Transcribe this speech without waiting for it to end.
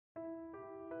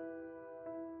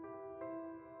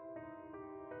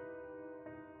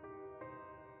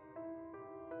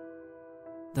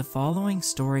The following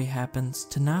story happens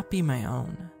to not be my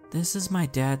own. This is my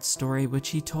dad's story, which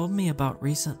he told me about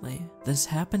recently. This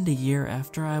happened a year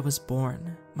after I was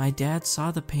born. My dad saw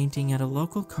the painting at a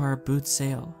local car boot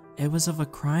sale. It was of a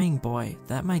crying boy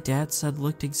that my dad said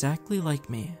looked exactly like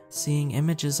me. Seeing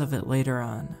images of it later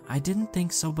on, I didn't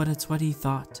think so, but it's what he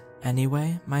thought.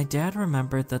 Anyway, my dad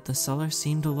remembered that the seller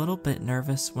seemed a little bit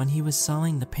nervous when he was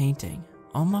selling the painting,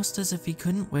 almost as if he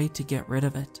couldn't wait to get rid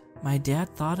of it. My dad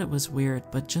thought it was weird,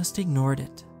 but just ignored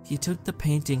it. He took the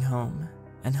painting home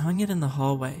and hung it in the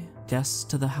hallway. Guests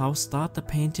to the house thought the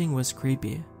painting was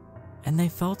creepy, and they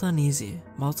felt uneasy.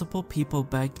 Multiple people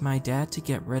begged my dad to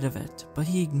get rid of it, but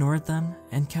he ignored them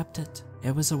and kept it.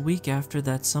 It was a week after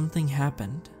that something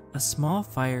happened. A small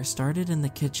fire started in the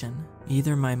kitchen.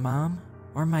 Either my mom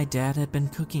or my dad had been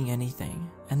cooking anything,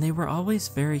 and they were always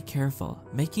very careful,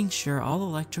 making sure all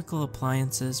electrical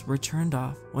appliances were turned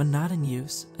off when not in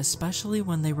use, especially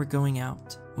when they were going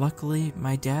out. Luckily,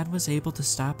 my dad was able to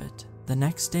stop it. The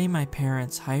next day, my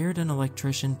parents hired an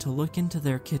electrician to look into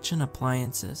their kitchen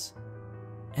appliances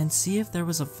and see if there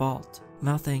was a fault.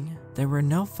 Nothing. There were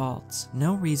no faults,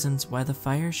 no reasons why the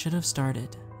fire should have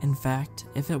started. In fact,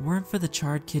 if it weren't for the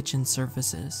charred kitchen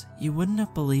surfaces, you wouldn't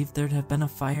have believed there'd have been a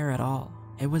fire at all.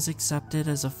 It was accepted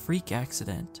as a freak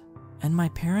accident, and my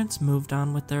parents moved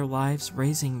on with their lives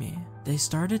raising me. They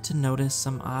started to notice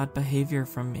some odd behavior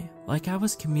from me, like I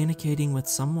was communicating with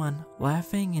someone,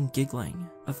 laughing and giggling.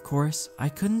 Of course, I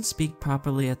couldn't speak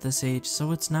properly at this age,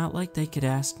 so it's not like they could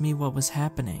ask me what was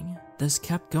happening. This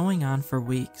kept going on for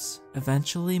weeks.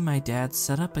 Eventually, my dad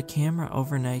set up a camera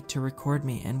overnight to record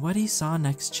me, and what he saw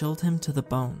next chilled him to the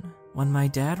bone. When my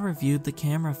dad reviewed the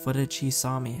camera footage, he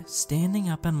saw me standing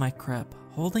up in my crib,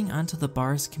 holding onto the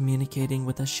bars, communicating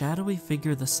with a shadowy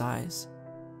figure the size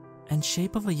and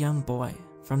shape of a young boy.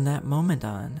 From that moment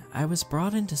on, I was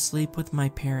brought into sleep with my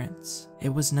parents. It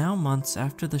was now months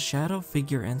after the shadow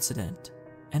figure incident,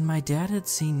 and my dad had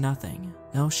seen nothing.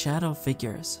 No shadow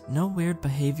figures, no weird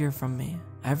behavior from me.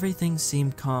 Everything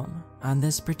seemed calm. On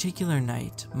this particular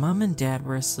night, Mom and Dad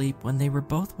were asleep when they were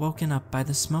both woken up by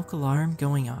the smoke alarm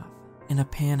going off. In a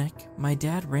panic, my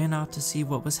dad ran out to see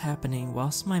what was happening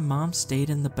whilst my mom stayed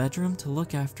in the bedroom to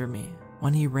look after me.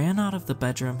 When he ran out of the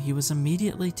bedroom, he was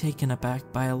immediately taken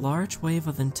aback by a large wave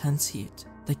of intense heat.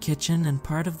 The kitchen and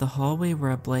part of the hallway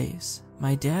were ablaze.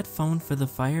 My dad phoned for the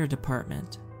fire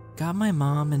department, got my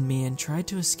mom and me, and tried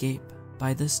to escape.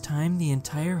 By this time, the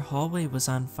entire hallway was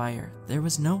on fire. There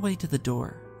was no way to the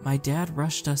door. My dad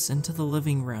rushed us into the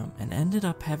living room and ended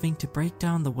up having to break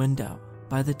down the window.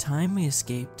 By the time we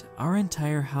escaped, our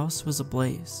entire house was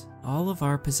ablaze. All of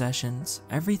our possessions,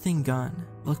 everything gone.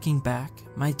 Looking back,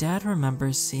 my dad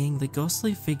remembers seeing the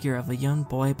ghostly figure of a young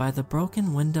boy by the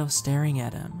broken window staring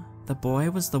at him. The boy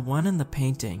was the one in the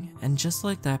painting, and just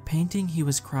like that painting, he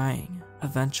was crying.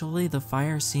 Eventually, the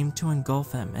fire seemed to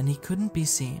engulf him and he couldn't be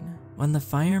seen. When the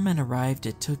firemen arrived,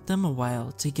 it took them a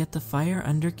while to get the fire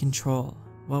under control.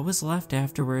 What was left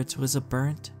afterwards was a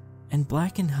burnt and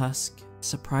blackened husk.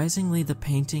 Surprisingly, the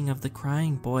painting of the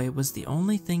crying boy was the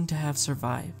only thing to have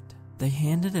survived. They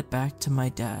handed it back to my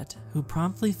dad, who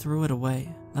promptly threw it away.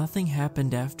 Nothing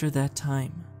happened after that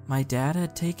time. My dad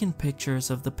had taken pictures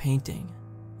of the painting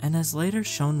and has later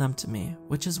shown them to me,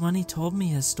 which is when he told me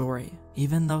his story.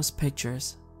 Even those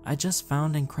pictures, I just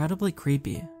found incredibly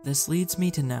creepy. This leads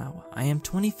me to now. I am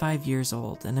 25 years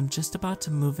old and am just about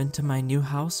to move into my new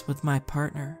house with my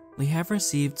partner. We have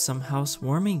received some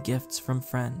housewarming gifts from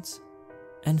friends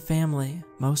and family.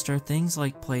 Most are things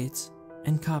like plates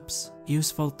and cups,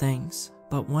 useful things,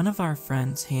 but one of our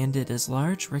friends handed his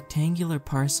large rectangular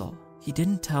parcel. He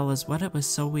didn't tell us what it was,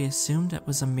 so we assumed it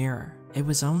was a mirror. It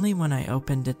was only when I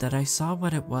opened it that I saw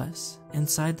what it was.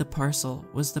 Inside the parcel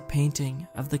was the painting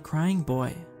of the crying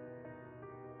boy.